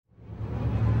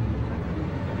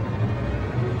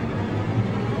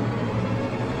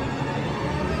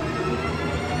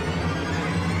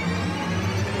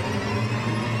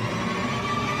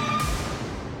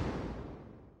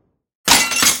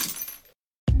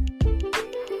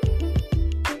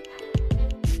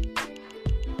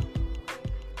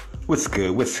What's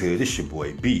good? What's good? It's your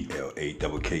boy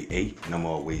BLAKKA, and I'm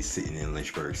always sitting in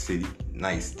Lynchburg City.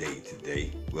 Nice day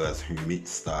today. Was humid,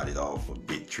 started off a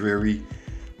bit dreary,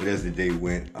 but as the day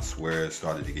went, I swear it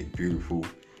started to get beautiful.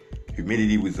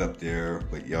 Humidity was up there,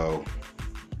 but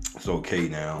it's okay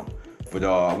now. But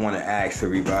I want to ask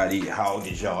everybody, how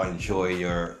did y'all enjoy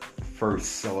your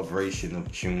first celebration of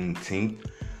Juneteenth?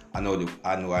 I know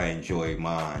I enjoyed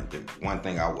mine. The one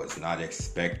thing I was not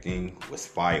expecting was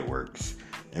fireworks.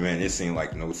 And man, it seemed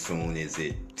like no soon as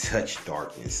it touched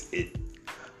darkness, the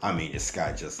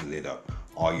sky just lit up.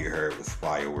 All you heard was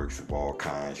fireworks of all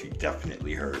kinds. You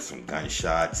definitely heard some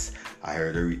gunshots. I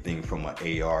heard everything from an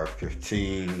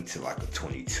AR-15 to like a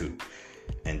 22.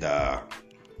 And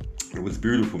it was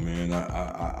beautiful, man.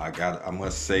 I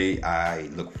must say, I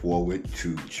look forward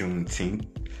to Juneteenth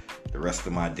the rest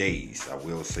of my days. I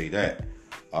will say that.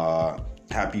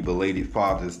 Happy belated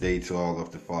Father's Day to all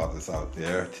of the fathers out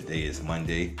there. Today is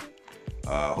Monday.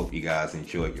 Hope you guys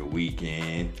enjoyed your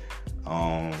weekend.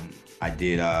 I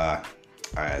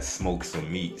smoked some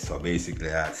meat. So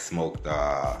basically I smoked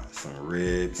some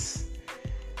ribs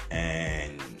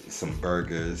and some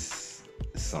burgers,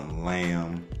 some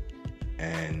lamb,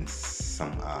 and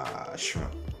some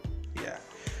shrimp. Yeah.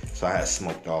 So I had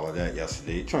smoked all of that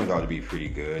yesterday. It turned out to be pretty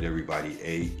good. Everybody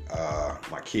ate.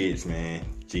 My kids, man,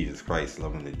 Jesus Christ,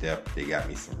 love them to death. They got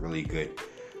me some really good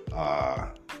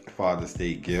Father's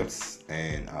Day gifts.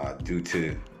 And due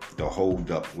to the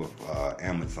hold up with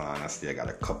Amazon, I still got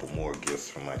a couple more gifts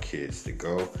for my kids to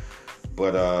go.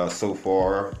 But so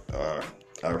far,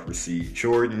 I've received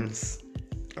Jordans,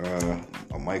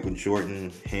 a Michael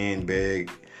Jordan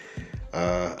handbag,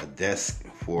 a desk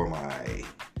for my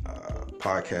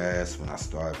podcast when I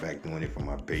started back doing it from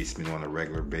my basement on a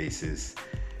regular basis.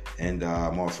 And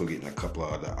I'm also getting a couple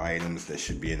of other items that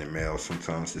should be in the mail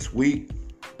sometimes this week.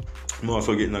 I'm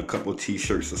also getting a couple of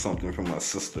t-shirts or something from my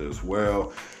sister as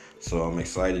well. So I'm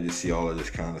excited to see all of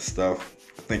this kind of stuff.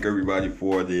 Thank everybody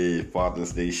for the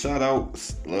Father's Day shout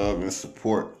outs, love and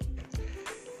support.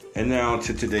 And now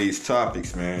to today's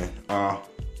topics, man. I'm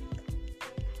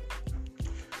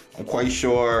quite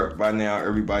sure by now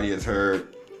everybody has heard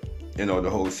the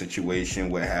whole situation,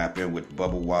 what happened with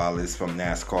Bubba Wallace from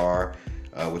NASCAR,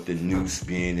 with the noose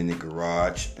being in the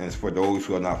garage. And for those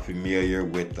who are not familiar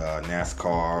with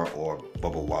NASCAR or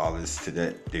Bubba Wallace to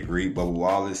that degree, Bubba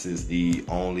Wallace is the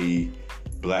only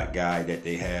black guy that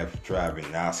they have driving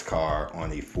NASCAR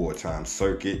on a full-time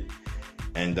circuit.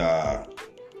 And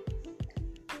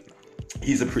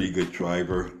he's a pretty good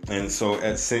driver. And so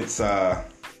since the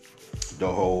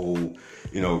whole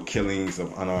killings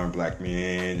of unarmed black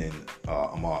men and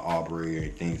Ahmaud Arbery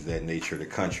and things of that nature, the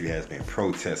country has been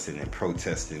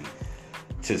protesting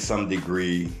to some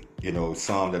degree.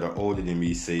 Some that are older than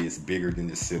me say it's bigger than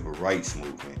the civil rights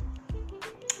movement.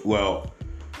 Well,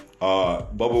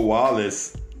 Bubba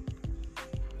Wallace,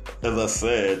 as I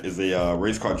said, is a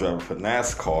race car driver for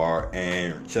NASCAR,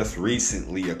 and just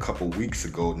recently, a couple weeks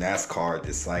ago, NASCAR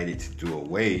decided to do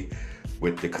away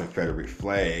with the Confederate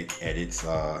flag at its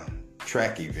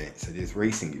track events, at its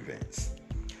racing events.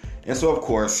 And so, of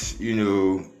course,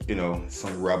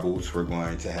 some rebels were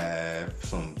going to have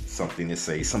something to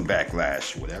say, some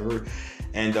backlash, whatever.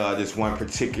 And this one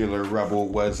particular rebel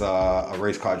was a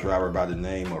race car driver by the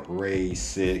name of Ray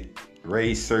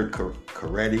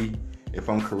Caretti, if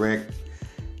I'm correct.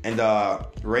 And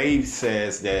Ray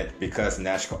says that because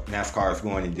NASCAR is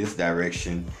going in this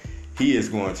direction, he is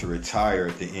going to retire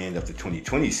at the end of the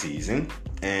 2020 season.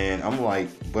 And I'm like,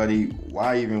 buddy,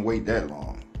 why even wait that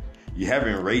long? You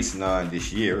haven't raced none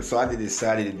this year. So I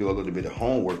decided to do a little bit of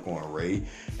homework on Ray,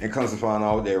 and comes to find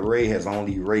out that Ray has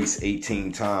only raced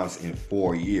 18 times in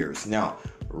 4 years. Now,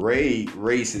 Ray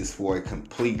races for a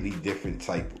completely different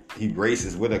type. He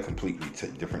races with a completely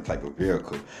different type of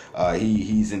vehicle.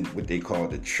 He's in what they call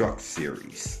the truck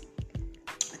series.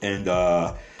 And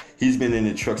he's been in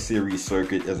the truck series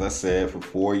circuit, as I said, for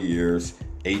 4 years,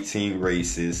 18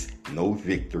 races, no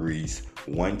victories,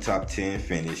 1 top 10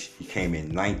 finish. He came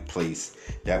in 9th place.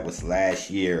 That was last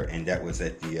year, and that was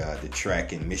at the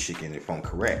track in Michigan, if I'm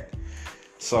correct.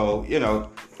 So,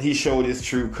 he showed his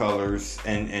true colors,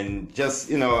 and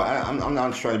just, I'm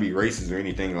not trying to be racist or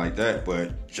anything like that,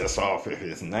 but just off of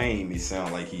his name, he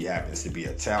sounds like he happens to be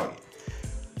Italian.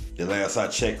 The last I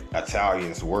checked,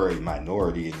 Italians were a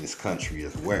minority in this country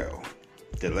as well.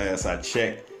 The last I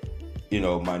checked,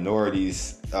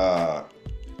 minorities,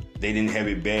 they didn't have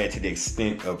it bad to the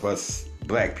extent of us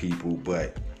black people,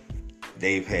 but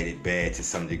they've had it bad to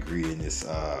some degree in this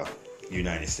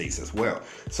United States as well.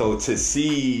 So to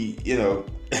see,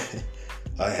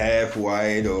 a half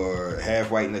white or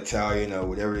half white and Italian or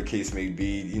whatever the case may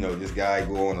be, this guy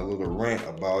go on a little rant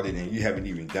about it, and you haven't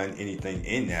even done anything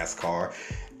in NASCAR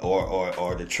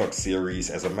or the truck series.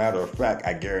 As a matter of fact,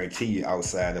 I guarantee you,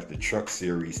 outside of the truck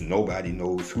series, nobody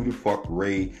knows who the fuck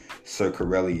Ray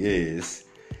Ciccarelli is.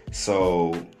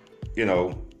 So,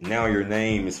 now your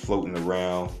name is floating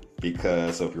around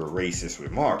because of your racist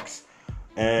remarks.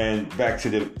 And back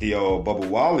to the Bubba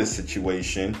Wallace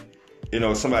situation,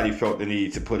 somebody felt the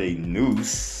need to put a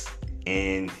noose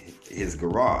in his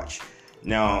garage.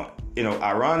 Now,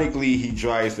 ironically, he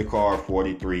drives the car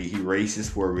 43. He races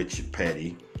for Richard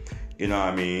Petty. You know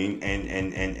what I mean? And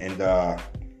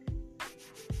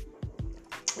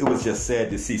it was just sad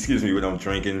to see. Excuse me, when I'm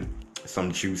drinking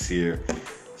some juice here.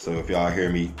 So if y'all hear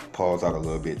me pause out a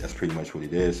little bit, that's pretty much what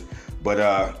it is.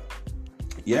 But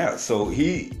yeah, so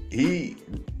he I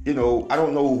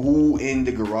don't know who in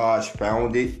the garage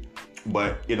found it,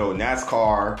 but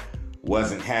NASCAR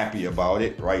wasn't happy about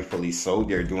it, rightfully so.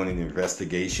 They're doing an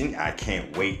investigation. I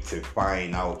can't wait to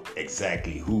find out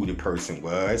exactly who the person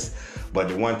was. But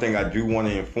the one thing I do want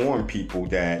to inform people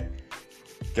that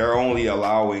they're only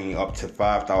allowing up to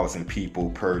 5,000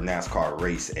 people per NASCAR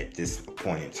race at this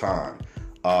point in time.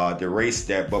 The race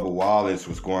that Bubba Wallace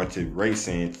was going to race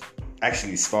in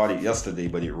actually started yesterday,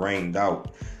 but it rained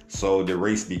out. So the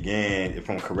race began, if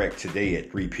I'm correct, today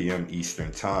at 3 p.m.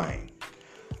 Eastern Time.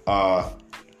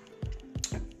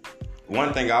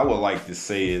 One thing I would like to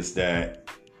say is that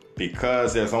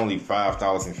because there's only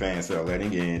 5,000 fans that are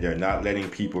letting in, they're not letting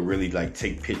people really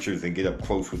take pictures and get up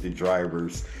close with the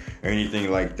drivers or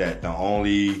anything like that. The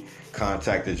only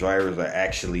contact the drivers are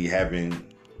actually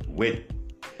having with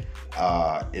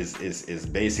is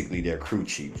basically their crew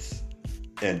chiefs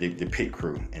and the pit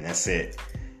crew, and that's it.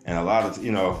 And a lot of,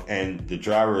 and the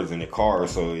driver is in the car,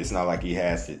 so it's not like he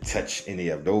has to touch any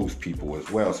of those people as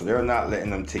well. So they're not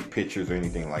letting them take pictures or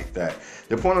anything like that.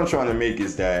 The point I'm trying to make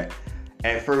is that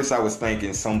at first I was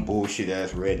thinking some bullshit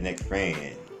ass redneck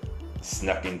fan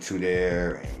snuck into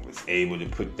there and was able to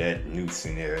put that noose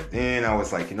in there. Then I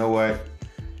was like, you know what?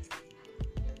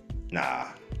 Nah,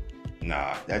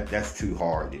 that's too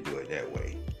hard to do it that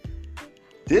way.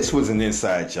 This was an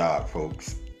inside job,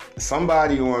 folks.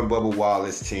 Somebody on Bubba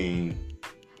Wallace's team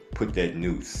put that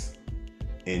noose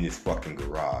in his fucking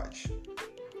garage.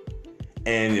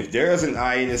 And if there's an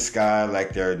eye in the sky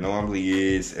like there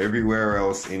normally is everywhere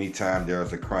else, anytime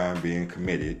there's a crime being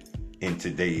committed in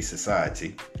today's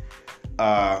society,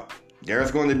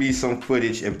 there's going to be some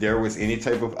footage, if there was any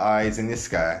type of eyes in the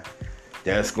sky,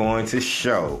 that's going to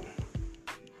show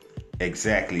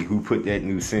exactly who put that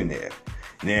noose in there.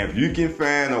 Now, if you can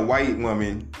find a white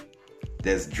woman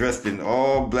that's dressed in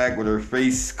all black with her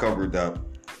face covered up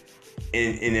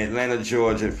in Atlanta,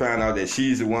 Georgia, and found out that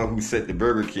she's the one who set the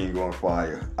Burger King on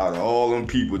fire, out of all them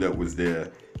people that was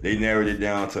there, they narrowed it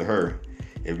down to her.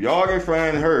 If y'all can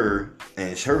find her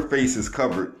and her face is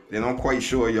covered, then I'm quite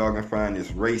sure y'all can find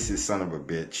this racist son of a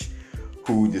bitch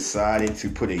who decided to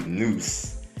put a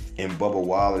noose in Bubba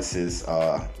Wallace's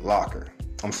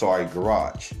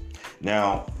garage.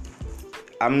 Now,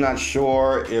 I'm not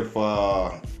sure if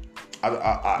I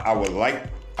would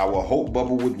hope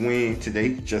Bubba would win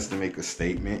today just to make a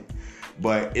statement.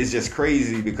 But it's just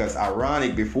crazy because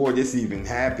ironic, before this even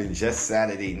happened, just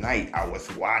Saturday night, I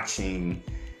was watching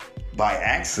by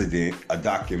accident a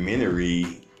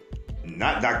documentary.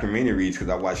 Not documentaries because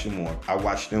I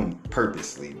watched them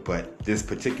purposely, but this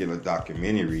particular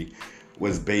documentary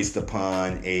was based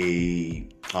upon a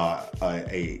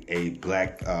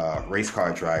black race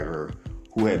car driver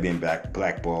who had been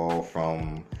blackballed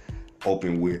from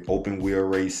open wheel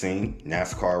racing,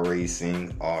 NASCAR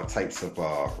racing, all types of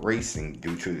racing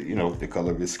due to the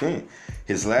color of his skin.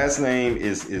 His last name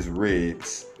is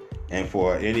Riggs, and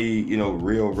for any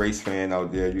real race fan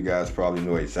out there, you guys probably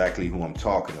know exactly who I'm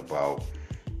talking about.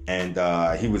 And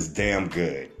he was damn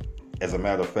good. As a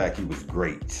matter of fact, he was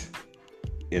great.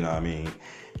 You know what I mean?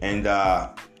 And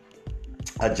I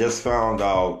just found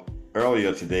out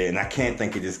earlier today, and I can't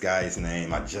think of this guy's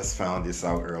name. I just found this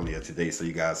out earlier today, so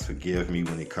you guys forgive me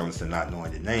when it comes to not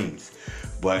knowing the names.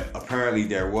 But apparently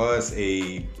there was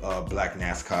a black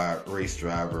NASCAR race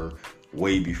driver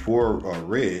way before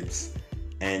Reds,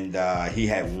 and he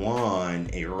had won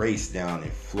a race down in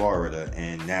Florida,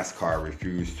 and NASCAR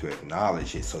refused to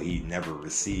acknowledge it, so he never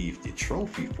received the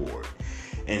trophy for it.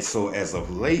 And so as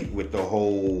of late, with the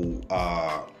whole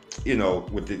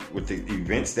with the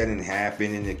events that didn't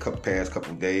happen in the past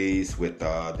couple days, with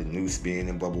the noose being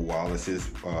in Bubba Wallace's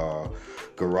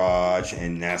garage,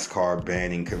 and NASCAR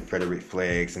banning Confederate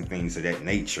flags and things of that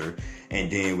nature, and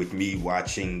then with me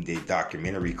watching the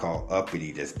documentary called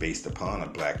Uppity, that's based upon a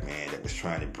black man that was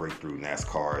trying to break through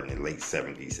NASCAR in the late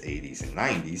 70s, 80s, and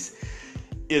 90s.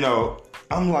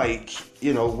 I'm like,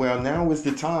 well, now is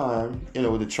the time,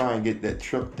 to try and get that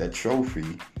trophy.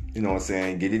 You know what I'm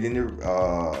saying? Get it in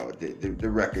the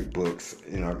record books.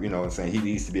 You know what I'm saying? He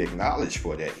needs to be acknowledged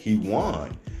for that. He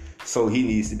won, so he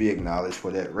needs to be acknowledged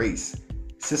for that race.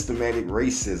 Systematic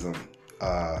racism,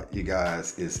 you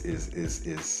guys, is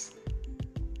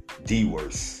the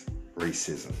worst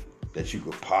racism that you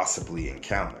could possibly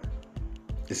encounter.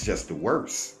 It's just the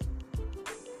worst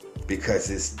because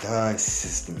it's done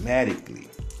systematically.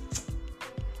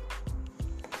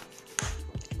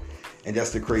 And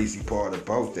that's the crazy part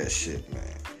about that shit,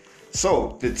 man.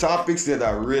 So, the topics that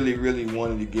I really, really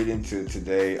wanted to get into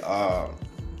today,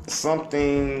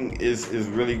 something is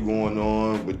really going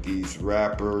on with these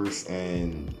rappers,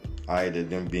 and either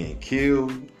them being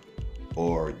killed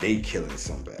or they killing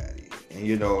somebody.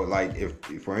 And like, if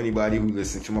for anybody who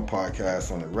listens to my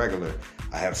podcast on a regular,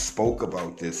 I have spoke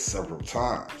about this several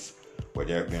times, where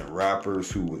there have been rappers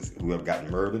who have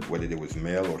gotten murdered, whether it was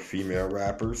male or female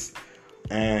rappers.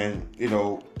 And,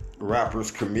 rappers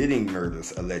committing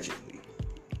murders, allegedly.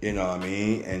 You know what I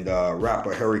mean? And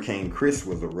rapper Hurricane Chris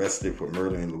was arrested for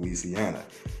murder in Louisiana.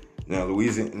 Now,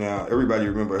 everybody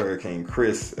remember Hurricane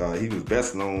Chris. He was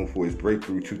best known for his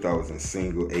breakthrough 2000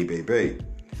 single, "Hey Baby."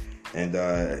 And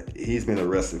he's been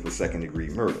arrested for second-degree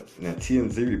murder. Now,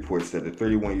 TMZ reports that the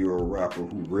 31-year-old rapper,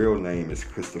 whose real name is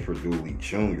Christopher Dooley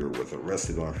Jr., was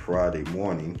arrested on Friday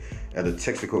morning at a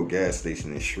Texaco gas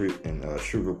station in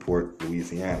Shreveport,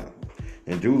 Louisiana.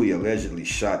 And Dooley allegedly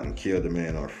shot and killed a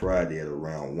man on Friday at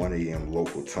around 1 a.m.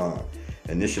 local time,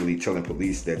 initially telling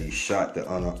police that he shot the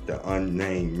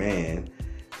unnamed man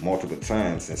multiple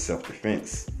times in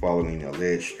self-defense following an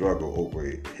alleged struggle over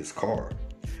his car.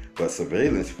 But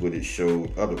surveillance footage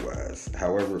showed otherwise.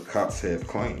 However, cops have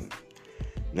claimed.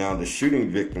 Now, the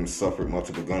shooting victim suffered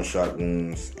multiple gunshot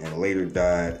wounds and later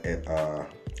died at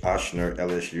Ochsner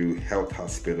LSU Health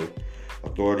Hospital.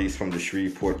 Authorities from the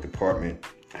Shreveport Department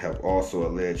have also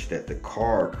alleged that the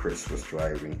car Chris was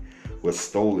driving was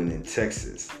stolen in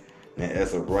Texas. Now,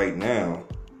 as of right now,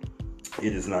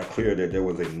 it is not clear that there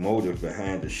was a motive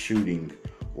behind the shooting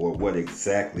or what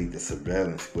exactly the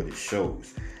surveillance footage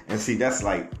shows. And see, that's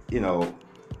like,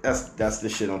 that's the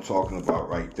shit I'm talking about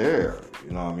right there.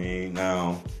 You know what I mean?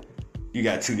 Now, you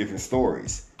got two different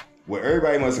stories. What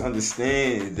everybody must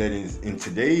understand is that in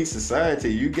today's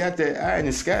society, you got that eye in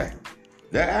the sky.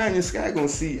 That eye in the sky gonna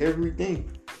see everything.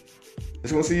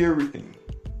 It's gonna see everything.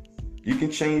 You can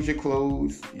change your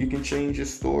clothes. You can change your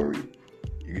story.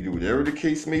 You can do whatever the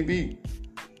case may be.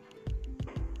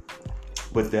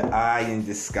 But the eye in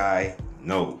the sky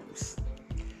knows.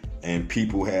 And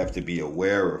people have to be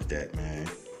aware of that, man.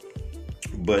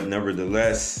 But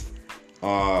nevertheless,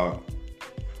 they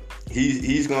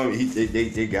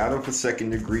got him for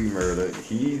second-degree murder.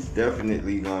 He's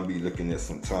definitely gonna be looking at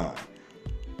some time.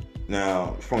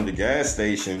 Now, from the gas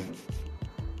station,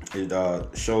 it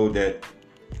showed that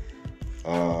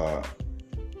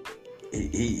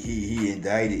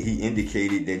he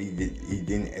indicated that he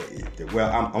didn't.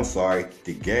 Well, I'm sorry.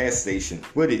 The gas station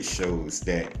footage shows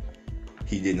that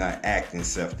he did not act in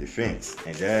self-defense,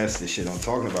 and that's the shit I'm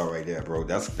talking about right there, bro.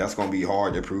 That's gonna be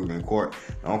hard to prove in court.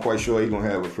 I'm quite sure he's gonna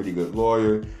have a pretty good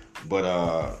lawyer, but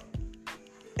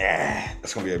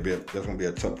that's gonna be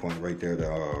a tough point right there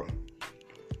to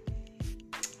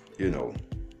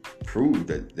prove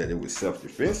that it was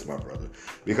self-defense, my brother.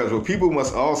 Because what people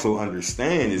must also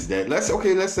understand is that let's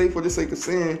say for the sake of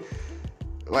saying,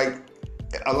 like,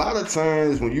 a lot of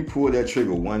times when you pull that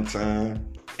trigger one time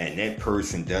and that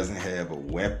person doesn't have a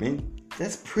weapon,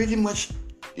 that's pretty much,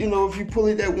 if you pull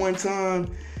it that one time,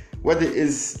 whether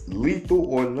it's lethal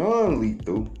or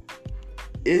non-lethal,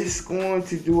 it's going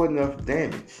to do enough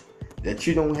damage that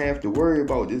you don't have to worry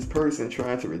about this person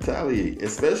trying to retaliate,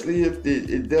 especially if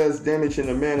it does damage in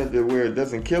a manner that where it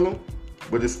doesn't kill him,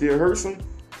 but it still hurts him.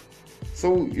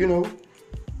 So,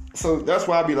 so that's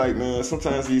why I be like, man,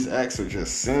 sometimes these acts are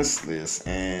just senseless,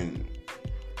 and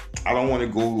I don't want to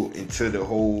go into the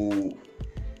whole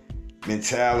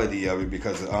mentality of it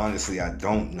because honestly, I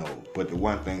don't know. But the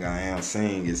one thing I am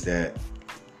saying is that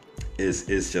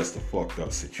it's just a fucked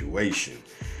up situation.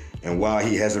 And while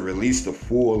he hasn't released a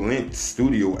full-length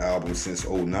studio album since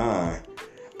 2009,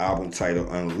 album titled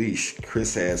Unleashed,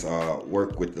 Chris has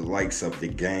worked with the likes of The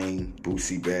Game,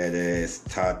 Boosie Badass,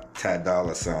 Ty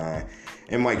Dolla $ign,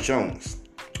 and Mike Jones.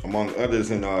 Among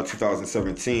others, in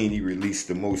 2017, he released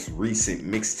the most recent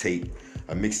mixtape,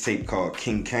 a mixtape called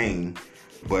King Kane.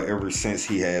 But ever since,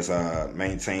 he has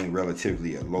maintained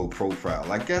relatively a low profile.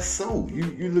 Like, that's so.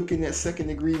 You looking at second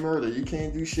degree murder. You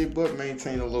can't do shit but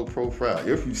maintain a low profile.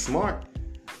 If you smart.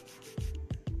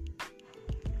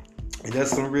 And that's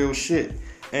some real shit.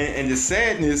 And the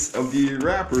sadness of these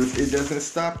rappers, it doesn't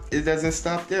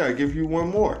stop there. I'll give you one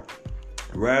more.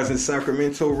 Rising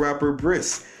Sacramento rapper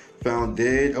Briss found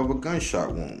dead of a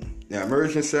gunshot wound. Now,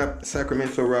 emerging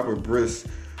Sacramento rapper Briss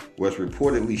was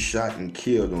reportedly shot and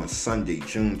killed on Sunday,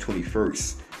 June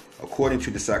 21st. According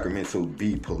to the Sacramento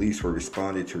Bee, police were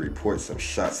responding to reports of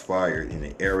shots fired in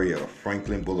the area of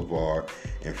Franklin Boulevard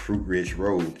and Fruit Ridge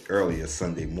Road earlier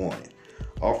Sunday morning.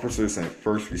 Officers and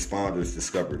first responders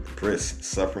discovered Briss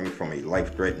suffering from a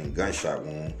life-threatening gunshot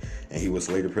wound, and he was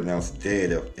later pronounced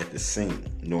dead at the scene.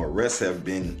 No arrests have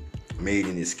been made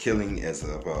in his killing as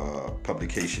of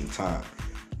publication time.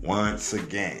 Once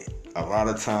again, a lot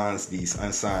of times these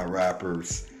unsigned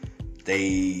rappers,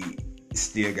 they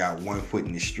still got one foot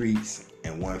in the streets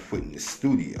and one foot in the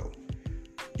studio.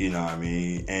 You know what I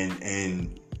mean?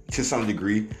 And to some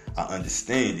degree, I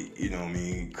understand it. You know what I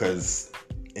mean? Because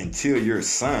until you're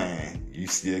signed, you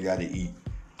still got to eat.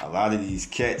 A lot of these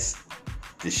cats,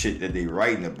 the shit that they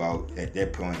writing about at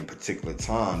that point in particular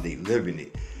time, they living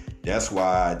it. That's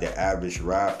why the average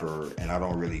rapper, and I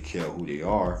don't really care who they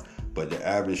are, but the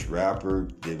average rapper,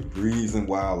 the reason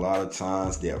why a lot of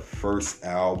times their first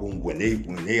album, when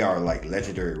they are like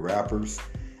legendary rappers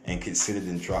and considered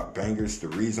and drop bangers, the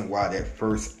reason why that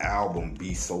first album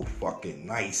be so fucking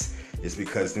nice is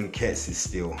because them cats is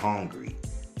still hungry.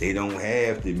 They don't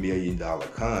have the $1 million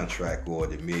contract or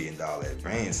the $1 million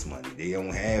advance money. They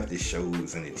don't have the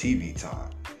shows and the TV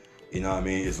time. You know what I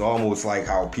mean? It's almost like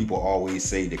how people always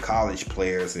say the college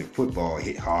players in football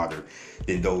hit harder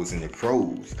than those in the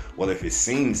pros. Well, if it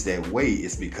seems that way,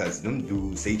 it's because them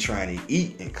dudes, they trying to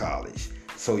eat in college.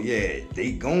 So yeah,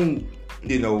 they gon',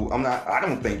 you know, I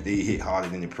don't think they hit harder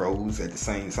than the pros. At the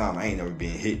same time, I ain't never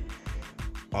been hit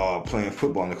playing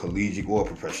football on the collegiate or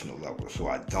professional level. So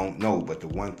I don't know. But the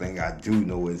one thing I do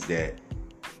know is that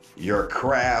your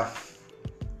craft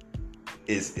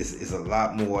is a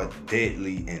lot more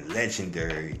deadly and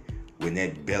legendary when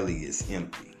that belly is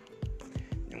empty.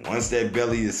 And once that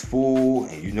belly is full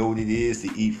and you know what it is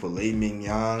to eat filet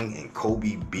mignon and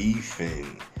Kobe beef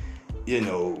and, you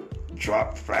know,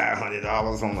 drop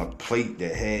 $500 on a plate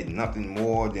that had nothing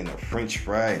more than a French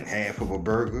fry and half of a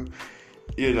burger,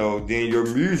 you know, then your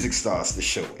music starts to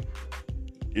show it.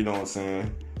 You know what I'm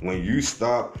saying? When you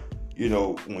stop, you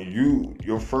know,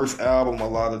 your first album, a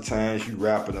lot of times you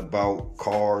rapping about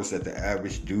cars that the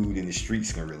average dude in the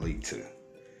streets can relate to.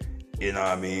 You know what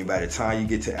I mean? By the time you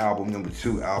get to album number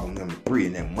 2, album number 3,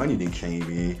 and that money that came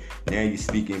in, now you're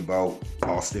speaking about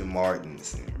Austin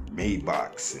Martins and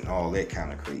Maybachs and all that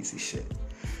kind of crazy shit.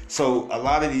 So a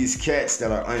lot of these cats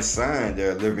that are unsigned,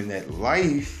 they're living that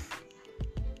life.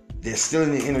 They're still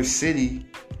in the inner city,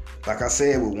 like I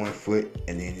said, with one foot,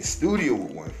 and then in the studio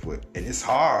with one foot. And it's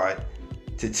hard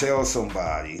to tell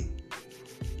somebody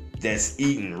that's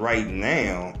eating right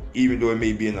now, even though it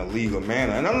may be in a legal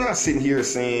manner. And I'm not sitting here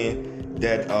saying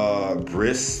that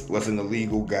Briss was an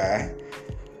illegal guy,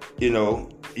 you know,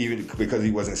 even because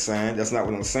he wasn't signed. That's not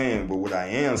what I'm saying. But what I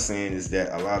am saying is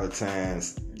that a lot of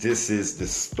times this is the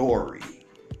story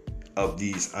of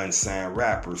these unsigned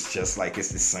rappers, just like it's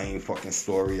the same fucking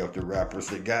story of the rappers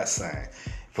that got signed.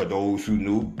 For those who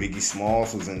knew, Biggie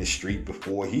Smalls was in the street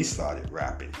before he started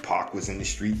rapping. Pac was in the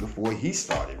street before he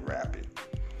started rapping.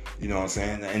 You know what I'm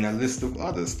saying? And a list of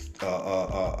others.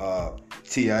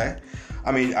 T.I.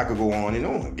 I mean, I could go on and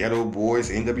on. Ghetto Boys,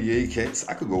 NWA Cats.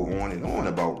 I could go on and on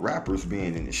about rappers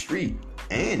being in the street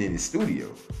and in the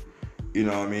studio. You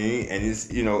know what I mean? And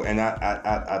it's, you know, and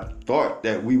I thought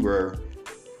that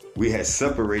we had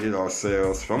separated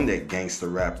ourselves from that gangster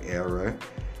rap era.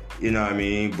 You know what I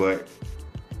mean? But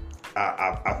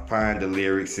I find the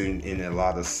lyrics in a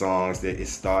lot of songs that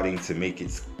it's starting to make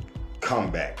its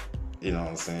comeback. You know what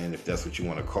I'm saying? If that's what you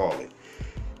want to call it.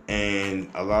 And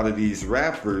a lot of these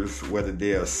rappers, whether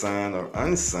they're signed or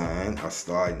unsigned, are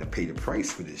starting to pay the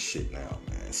price for this shit now,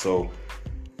 man. So,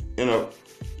 you know,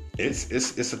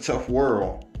 it's a tough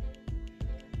world.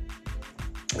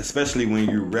 Especially when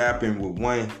you're rapping with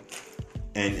one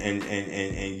and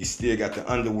you still got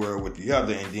the underworld with the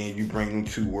other, and then you bring them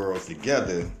two worlds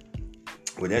together.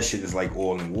 Well, that shit is like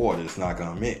oil and water. It's not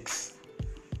gonna mix.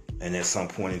 And at some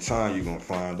point in time, you're gonna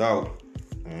find out.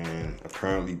 And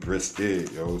apparently Briss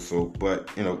did, yo. So, but,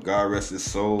 you know, God rest his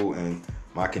soul, and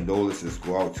my condolences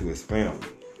go out to his family.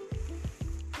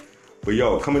 But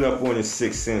yo, coming up on the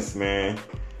Sixth Sense, man.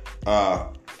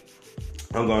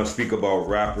 I'm gonna speak about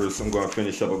rappers. I'm gonna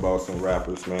finish up about some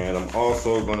rappers, man. I'm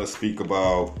also gonna speak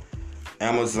about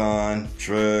Amazon,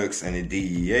 drugs, and the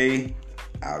DEA.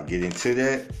 I'll get into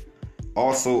that.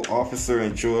 Also, officer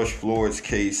in George Floyd's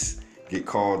case get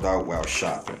called out while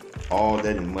shopping. All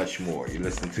that and much more. You're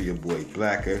listening to your boy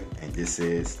Blacker, and this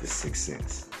is The Sixth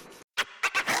Sense.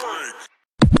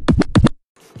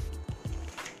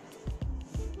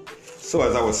 So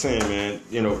as I was saying, man,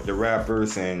 you know, the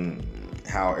rappers and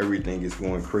how everything is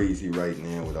going crazy right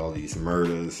now with all these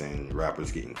murders and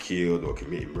rappers getting killed or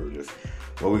committing murders.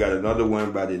 Well, we got another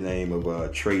one by the name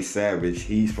of Trey Savage.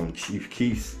 He's from Chief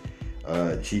Keef's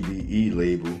GBE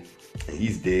label. And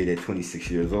he's dead at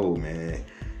 26 years old, man.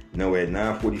 Now at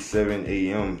 9:47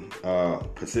 a.m.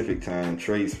 Pacific time,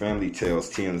 Trey's family tells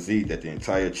TMZ that the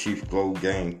entire Chief Glow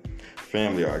gang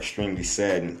family are extremely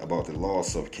saddened about the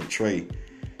loss of Trey,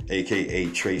 aka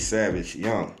Trey Savage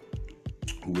Young,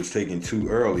 who was taken too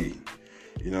early.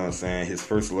 You know what I'm saying? His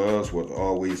first loves were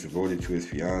always devoted to his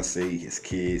fiance, his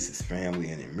kids, his family,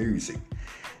 and in music.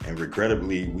 And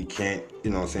regrettably, we can't, you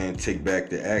know what I'm saying, take back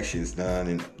the actions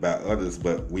done by others,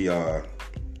 but we are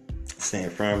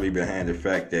staying firmly behind the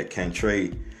fact that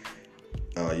Trey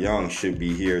Young should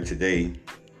be here today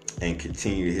and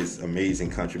continue his amazing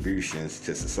contributions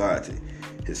to society,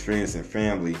 his friends and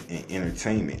family, and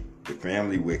entertainment. The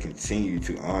family will continue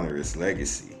to honor his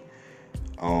legacy.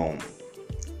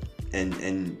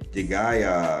 And the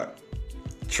guy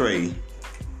Trey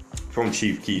from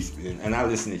Chief Keef's, and I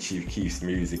listen to Chief Keef's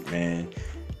music, man,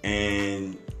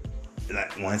 and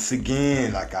like once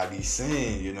again, like I be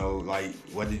saying, you know, like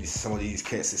whether some of these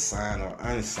cats is signed or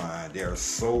unsigned, they're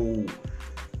so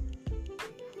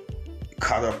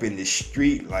caught up in the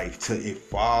street life till it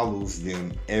follows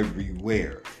them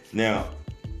everywhere. Now,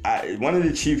 one of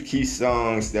the Chief Keef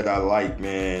songs that I like,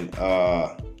 man,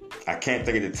 I can't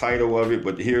think of the title of it,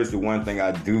 but here's the one thing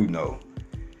I do know.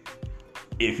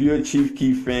 If you're a Chief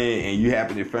Keef fan and you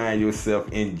happen to find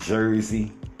yourself in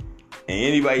Jersey, and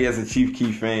anybody that's a Chief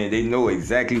Keef fan, they know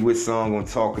exactly what song I'm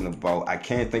talking about. I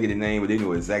can't think of the name, but they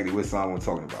know exactly what song I'm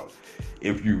talking about.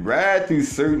 If you ride through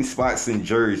certain spots in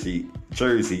Jersey,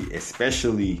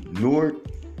 especially Newark,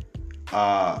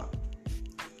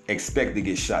 expect to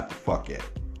get shot the fuck at.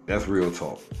 That's real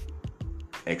talk.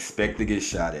 Expect to get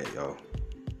shot at, yo.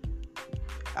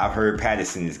 I've heard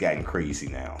Patterson has gotten crazy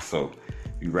now. So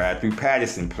you ride through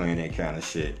Patterson playing that kind of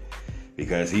shit,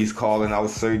 because he's calling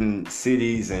out certain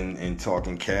cities and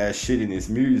talking cash shit in his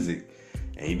music.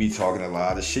 And he be talking a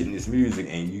lot of shit in his music.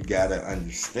 And you gotta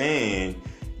understand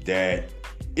that,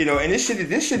 you know, and this shit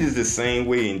is the same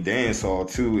way in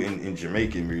dancehall too, in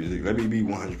Jamaican music. Let me be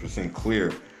 100%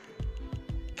 clear.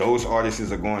 Those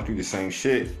artists are going through the same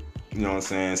shit. You know what I'm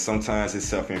saying? Sometimes it's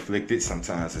self-inflicted,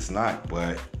 sometimes it's not.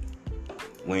 But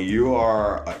when you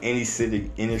are an inner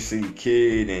city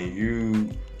kid and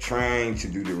you trying to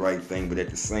do the right thing, but at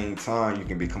the same time you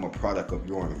can become a product of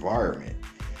your environment.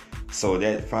 So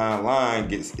that fine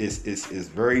line is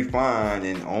very fine,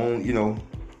 and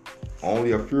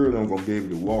only a few of them gonna be able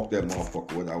to walk that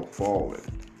motherfucker without falling.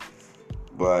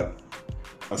 But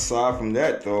aside from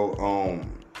that though,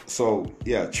 so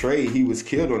yeah, Trey, he was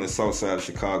killed on the south side of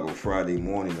Chicago Friday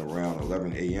morning around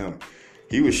 11 a.m.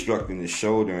 He was struck in the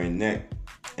shoulder and neck,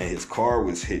 and his car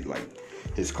hit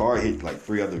like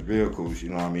 3 other vehicles, you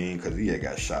know what I mean? Because he had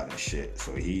got shot and shit.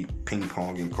 So he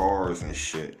ping-ponging cars and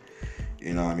shit,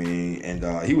 you know what I mean? And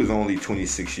he was only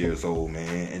 26 years old,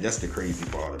 man. And that's the crazy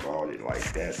part about it.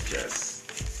 Like, that's just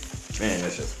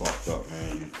fucked up,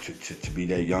 man. To be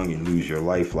that young and lose your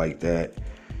life like that.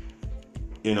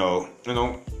 You know,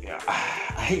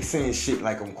 I hate saying shit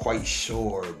like I'm quite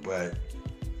sure, but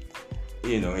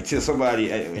you know,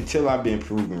 until I've been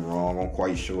proven wrong, I'm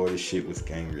quite sure this shit was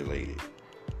gang related.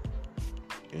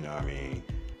 You know what I mean?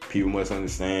 People must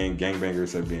understand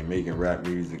gangbangers have been making rap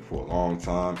music for a long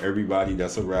time. Everybody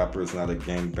that's a rapper is not a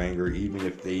gangbanger, even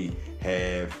if they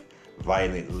have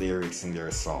violent lyrics in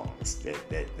their songs.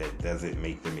 That doesn't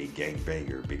make them a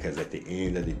gangbanger, because at the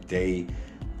end of the day,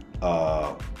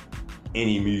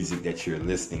 any music that you're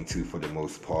listening to, for the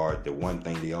most part, the one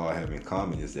thing they all have in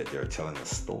common is that they're telling a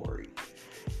story.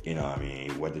 You know what I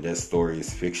mean? Whether that story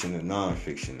is fiction or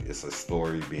non-fiction, it's a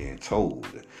story being told.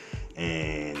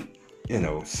 And, you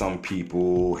know, some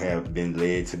people have been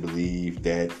led to believe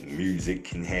that music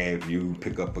can have you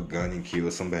pick up a gun and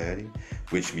kill somebody,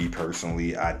 which me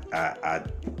personally, I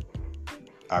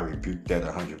rebuke that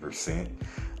 100%.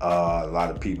 A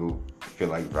lot of people feel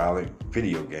like violent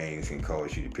video games can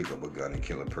cause you to pick up a gun and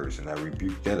kill a person. I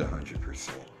rebuke that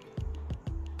 100%.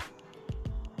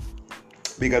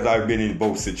 because I've been in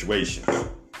both situations.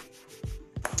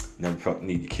 Never felt the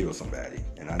need to kill somebody.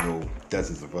 And I know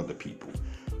dozens of other people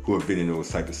who have been in those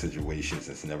type of situations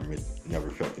and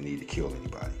never felt the need to kill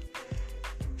anybody.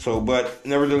 So, but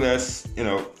nevertheless,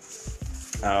 my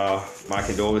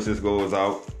condolences goes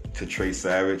out to Trey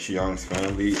Savage, Young's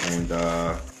family, and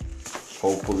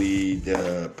hopefully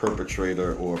the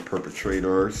perpetrator or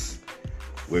perpetrators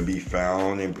will be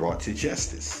found and brought to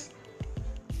justice.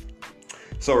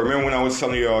 So remember when I was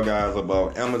telling y'all guys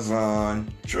about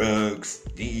Amazon, drugs,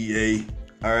 DEA,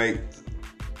 all right?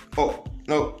 Oh,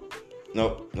 no.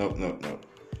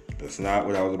 That's not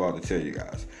what I was about to tell you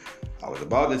guys. I was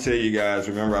about to tell you guys,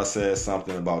 remember I said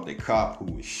something about the cop who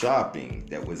was shopping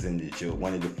that was in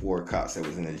one of the 4 cops that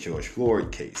was in the George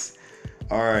Floyd case.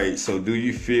 All right, so do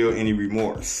you feel any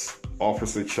remorse?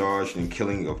 Officer charged in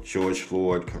killing of George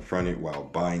Floyd confronted while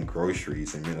buying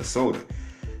groceries in Minnesota.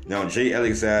 Now, J.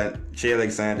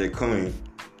 Alexander Cumming,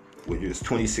 when he was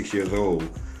 26 years old,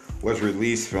 was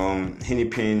released from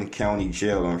Hennepin County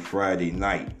Jail on Friday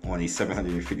night on a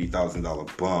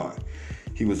 $750,000 bond.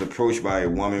 He was approached by a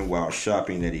woman while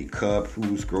shopping at a Cub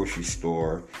Foods grocery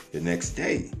store the next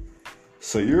day.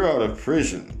 So you're out of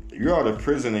prison.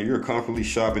 And you're comfortably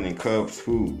shopping in Cub's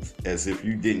Foods as if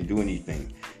you didn't do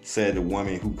anything, said the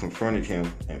woman who confronted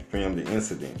him and filmed the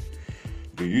incident.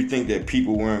 Do you think that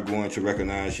people weren't going to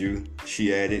recognize you?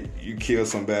 She added, you killed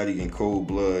somebody in cold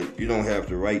blood. You don't have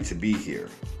the right to be here.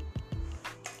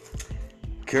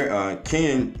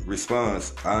 Ken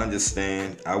responds, I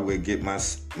understand. I will get my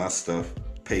stuff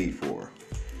paid for.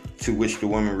 To which the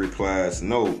woman replies,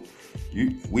 no,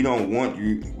 we don't want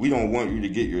you to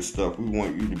get your stuff. We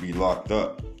want you to be locked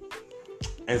up.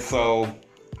 And so,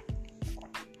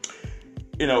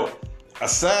 a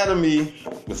side of me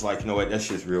was like, you know what, that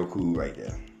shit's real cool right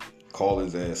there. Call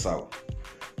his ass out.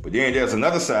 But then there's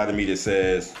another side of me that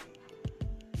says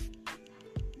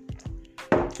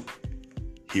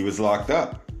he was locked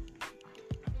up.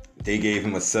 They gave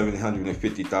him a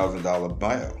 $750,000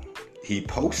 bail. He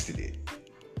posted it.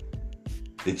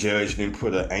 The judge didn't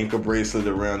put an ankle bracelet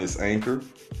around his ankle.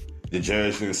 The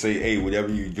judge didn't say, hey,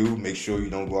 whatever you do, make sure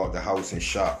you don't go out the house and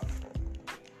shop.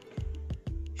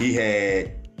 He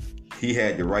had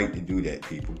the right to do that,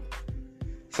 people.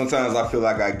 Sometimes I feel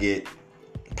like I get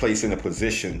placed in a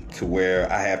position to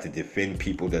where I have to defend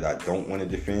people that I don't want to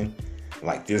defend.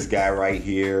 Like this guy right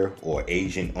here or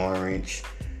Agent Orange.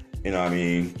 You know what I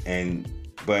mean?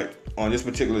 But on this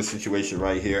particular situation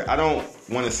right here, I don't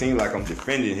want to seem like I'm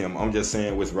defending him. I'm just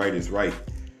saying what's right is right.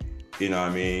 You know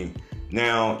what I mean?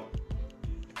 Now,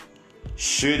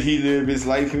 should he live his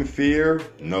life in fear?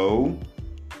 No.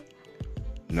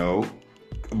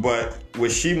 But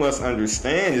what she must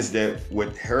understand is that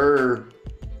with her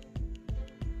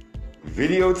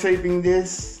videotaping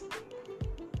this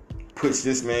puts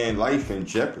this man's life in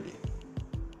jeopardy.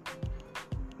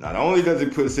 Not only does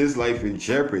it put his life in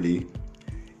jeopardy,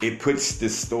 it puts the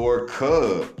store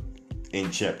Cub in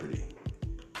jeopardy.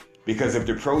 Because if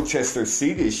the protesters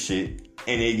see this shit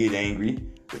and they get angry,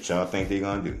 what y'all think they're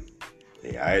gonna do?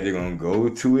 They either gonna go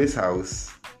to his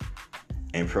house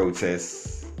and protest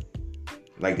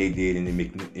like they did in the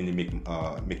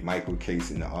McMichael case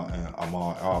in the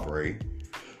Ahmaud Arbery,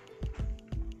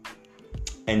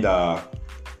 and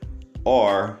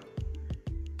or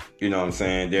you know what I'm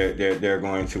saying, they're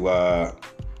going to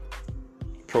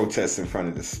protest in front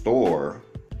of the store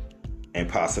and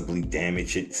possibly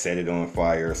damage it, set it on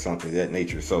fire or something of that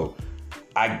nature. So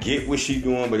I get what she's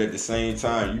doing, but at the same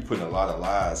time, you putting a lot of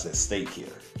lives at stake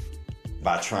here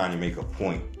by trying to make a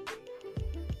point.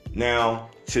 Now,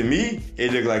 to me,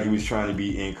 it looked like he was trying to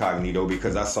be incognito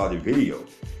because I saw the video.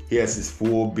 He has his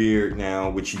full beard now,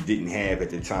 which he didn't have at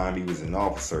the time he was an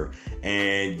officer.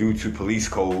 And due to police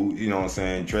code, you know what I'm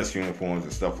saying, dress uniforms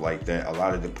and stuff like that, a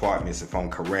lot of departments, if I'm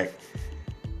correct,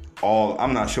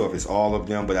 I'm not sure if it's all of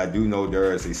them, but I do know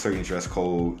there is a certain dress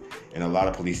code in a lot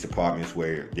of police departments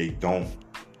where they don't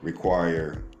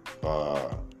require,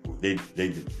 they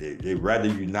rather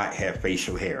you not have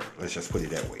facial hair. Let's just put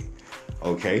it that way.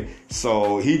 Okay,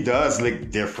 so he does look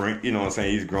different, you know what I'm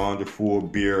saying? He's grown the full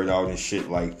beard out and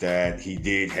shit like that. He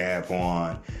did have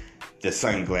on the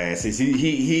sunglasses.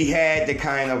 He had the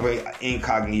kind of a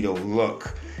incognito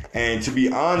look. And to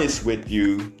be honest with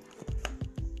you,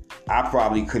 I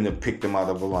probably couldn't have picked him out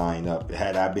of a lineup.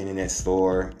 Had I been in that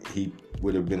store, he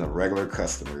would have been a regular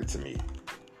customer to me.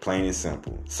 Plain and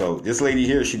simple. So this lady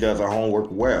here, she does her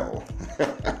homework well.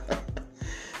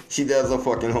 She does her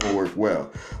fucking homework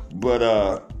well.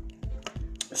 But,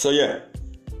 so yeah.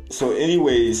 So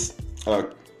anyways,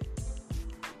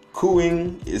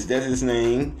 Cooing, is that his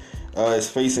name? is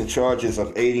facing charges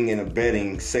of aiding and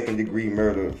abetting second-degree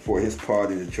murder for his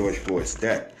part in the George Floyd's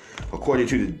death. According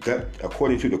to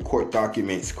the court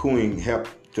documents, Cooing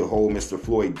helped to hold Mr.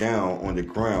 Floyd down on the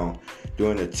ground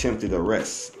during an attempted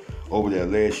arrest over the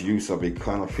alleged use of a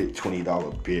counterfeit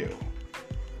 $20 bill.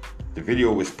 The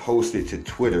video was posted to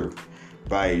Twitter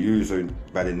by a user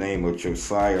by the name of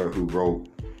Josiah, who wrote,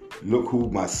 "Look who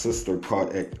my sister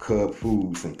caught at Cub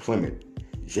Foods in Plymouth,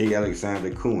 J. Alexander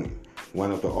Cooing,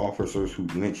 one of the officers who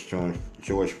lynched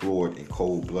George Floyd in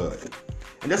cold blood."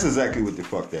 And that's exactly what the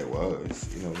fuck that was.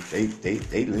 You know, they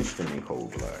lynched him in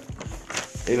cold blood.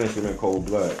 They lynched him in cold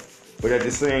blood. But at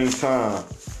the same time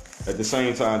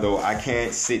though, I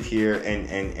can't sit here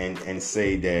and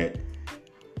say that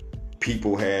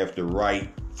people have the right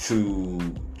to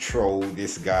troll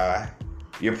this guy.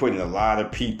 You're putting a lot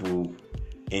of people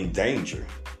in danger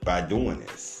by doing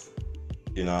this.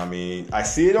 You know what I mean? I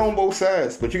see it on both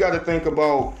sides, but you got to think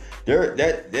about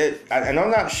and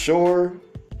I'm not sure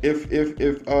if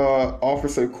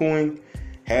Officer Cooing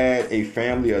had a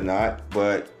family or not,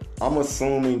 but I'm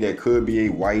assuming there could be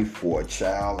a wife or a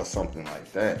child or something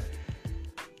like that.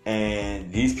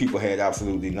 And these people had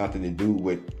absolutely nothing to do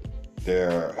with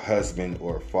their husband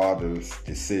or father's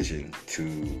decision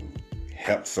to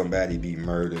help somebody be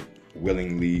murdered,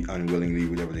 willingly, unwillingly,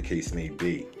 whatever the case may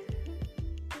be.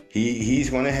 He's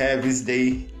going to have his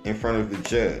day in front of the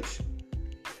judge.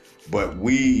 But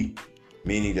we,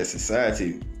 meaning the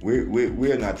society,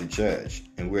 we're not the judge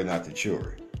and we're not the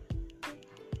jury.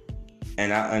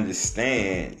 And I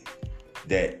understand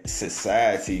that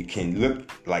society can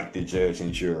look like the judge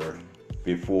and juror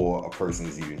before a person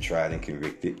is even tried and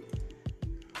convicted.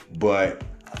 But,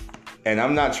 and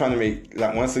I'm not trying to make,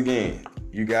 like, once again,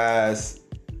 you guys,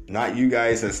 not you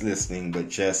guys that's listening, but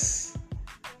just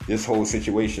this whole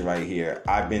situation right here,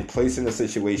 I've been placed in a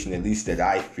situation, at least that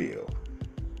I feel,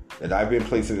 that I've been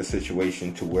placed in a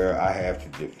situation to where I have to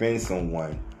defend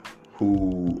someone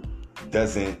who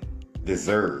doesn't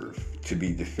deserve to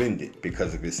be defended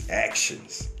because of his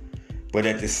actions. But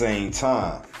at the same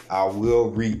time, I will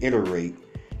reiterate,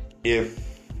 if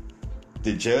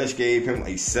the judge gave him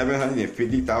a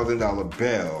 $750,000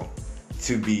 bail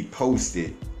to be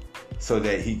posted so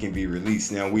that he can be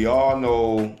released. Now, we all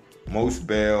know most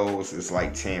bails is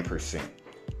like 10%,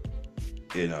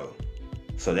 you know.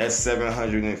 So that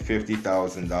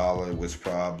 $750,000 was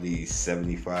probably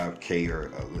 $75K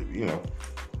or, you know,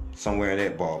 somewhere in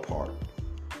that ballpark,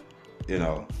 you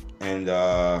know. And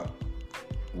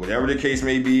whatever the case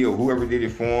may be, or whoever did it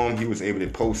for him, he was able to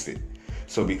post it.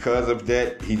 So because of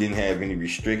that, he didn't have any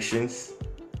restrictions.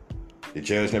 The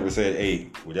judge never said, hey,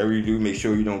 whatever you do, make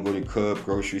sure you don't go to Cub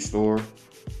grocery store.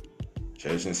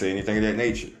 Judge didn't say anything of that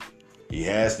nature. He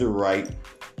has the right,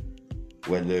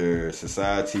 whether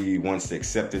society wants to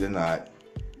accept it or not,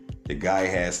 the guy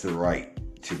has the right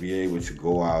to be able to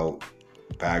go out,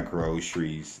 buy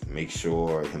groceries, make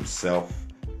sure himself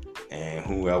and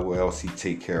whoever else he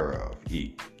take care of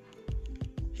eat.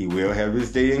 He will have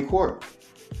his day in court.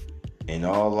 In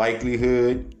all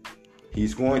likelihood,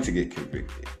 he's going to get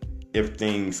convicted if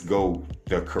things go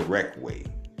the correct way.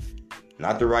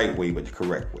 Not the right way, but the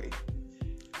correct way.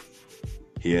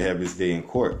 He'll have his day in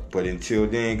court. But until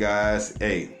then, guys,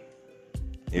 hey,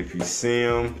 if you see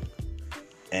him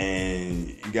and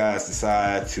you guys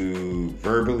decide to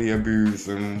verbally abuse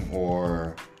him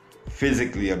or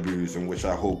physically abuse him, which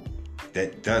I hope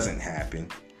that doesn't happen,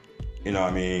 you know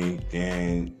what I mean,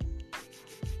 then,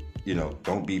 you know,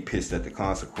 don't be pissed at the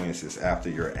consequences after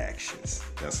your actions.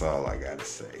 That's all I gotta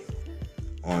say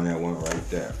on that one right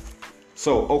there.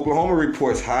 So, Oklahoma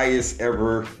reports highest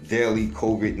ever daily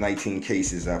COVID-19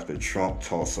 cases after Trump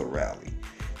Tulsa rally.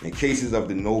 And cases of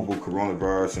the novel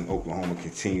coronavirus in Oklahoma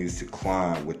continues to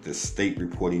climb, with the state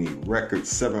reporting a record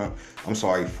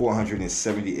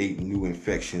 478 new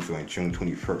infections on June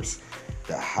 21st,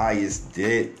 the highest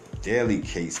daily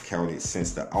case counted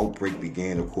since the outbreak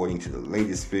began, according to the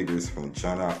latest figures from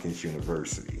Johns Hopkins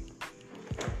University.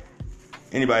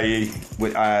 Anybody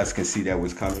with eyes can see that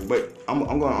was coming, but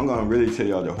I'm gonna really tell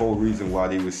y'all the whole reason why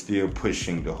they were still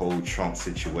pushing the whole Trump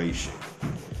situation.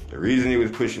 The reason they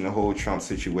was pushing the whole Trump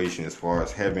situation, as far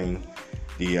as having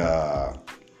the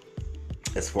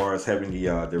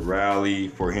rally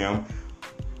for him,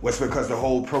 was because the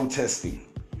whole protesting.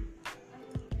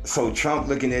 So Trump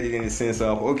looking at it in the sense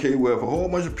of, okay, well, if a whole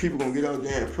bunch of people gonna get out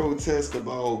there and protest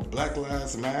about Black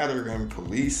Lives Matter and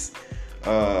police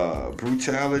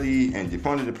brutality and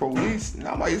defunding the police, then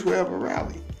I might as well have a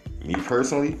rally. Me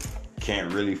personally,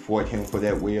 can't really fault him for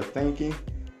that way of thinking.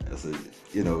 That's a,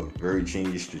 you know, very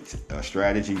genius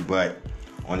strategy. But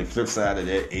on the flip side of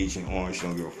that, Agent Orange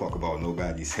don't give a fuck about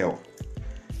nobody's health.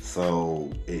 So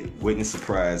it wouldn't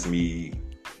surprise me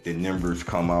the numbers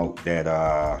come out that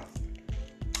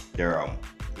there are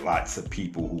lots of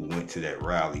people who went to that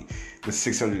rally. It was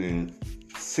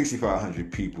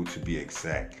 6,500 people to be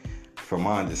exact. From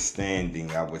my understanding,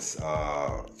 I was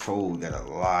told that a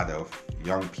lot of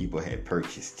young people had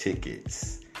purchased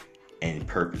tickets and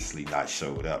purposely not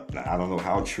showed up. Now, I don't know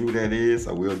how true that is.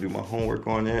 I will do my homework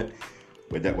on that,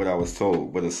 but that's what I was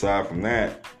told. But aside from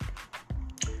that,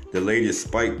 the latest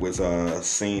spike was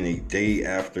seen a day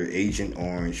after Agent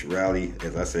Orange rally,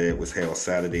 as I said, was held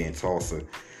Saturday in Tulsa,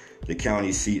 the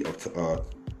county seat of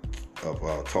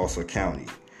Tulsa County.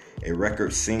 A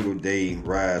record single-day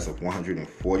rise of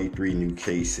 143 new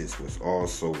cases was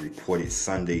also reported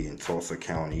Sunday in Tulsa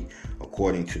County,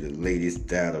 according to the latest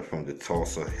data from the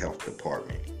Tulsa Health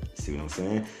Department. See what I'm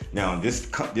saying? Now, this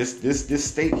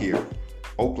state here,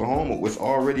 Oklahoma, was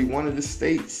already one of the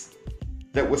states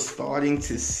that was starting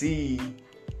to see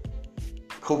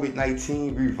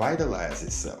COVID-19 revitalize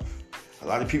itself. A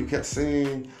lot of people kept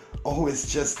saying, "Oh,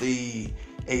 it's just a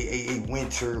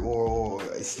winter, or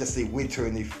it's just a winter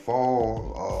and a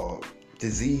fall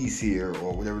disease here,"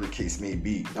 or whatever the case may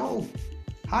be. No.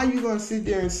 How you gonna sit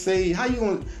there and say,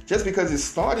 just because it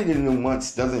started in the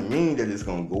months doesn't mean that it's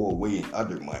gonna go away in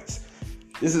other months.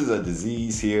 This is a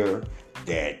disease here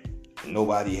that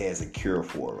nobody has a cure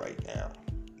for right now.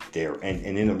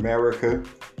 And in America,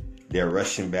 they're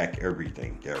rushing back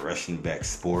everything. They're rushing back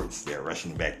sports. They're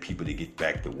rushing back people to get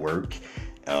back to work.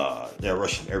 They're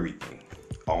rushing everything.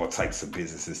 All types of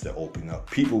businesses to open up.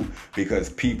 Because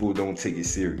people don't take it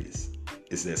serious.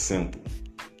 It's that simple.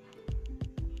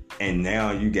 And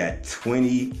now you got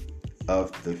 20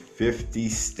 of the 50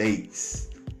 states.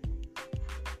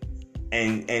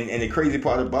 And the crazy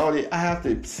part about it, I have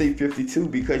to say 52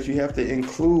 because you have to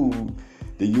include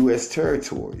the U.S.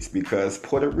 territories, because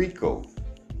Puerto Rico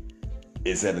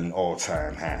is at an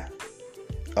all-time high.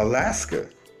 Alaska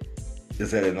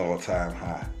is at an all-time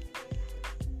high.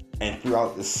 And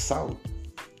throughout the South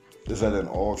is at an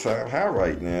all-time high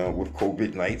right now with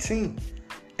COVID-19.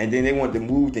 And then they want to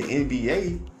move the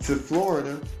NBA to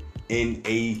Florida, in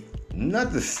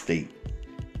another state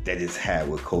that is high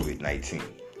with COVID-19.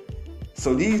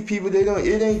 So these people,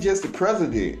 it ain't just the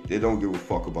president that don't give a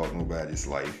fuck about nobody's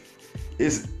life.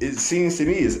 It seems to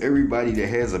me it's everybody that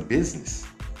has a business,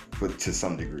 but to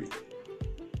some degree,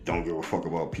 don't give a fuck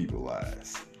about people's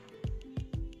lives.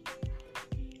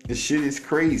 This shit is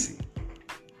crazy.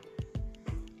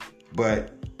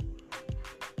 But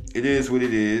it is what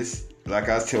it is. Like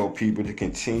I tell people, to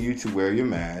continue to wear your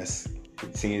mask,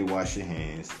 continue to wash your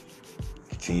hands,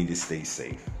 continue to stay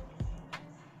safe.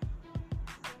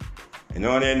 And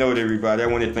on that note, everybody, I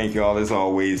want to thank y'all as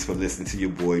always for listening to your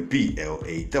boy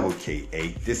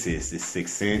BLAKKA. This is the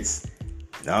Sixth Sense.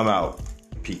 And I'm out.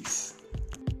 Peace.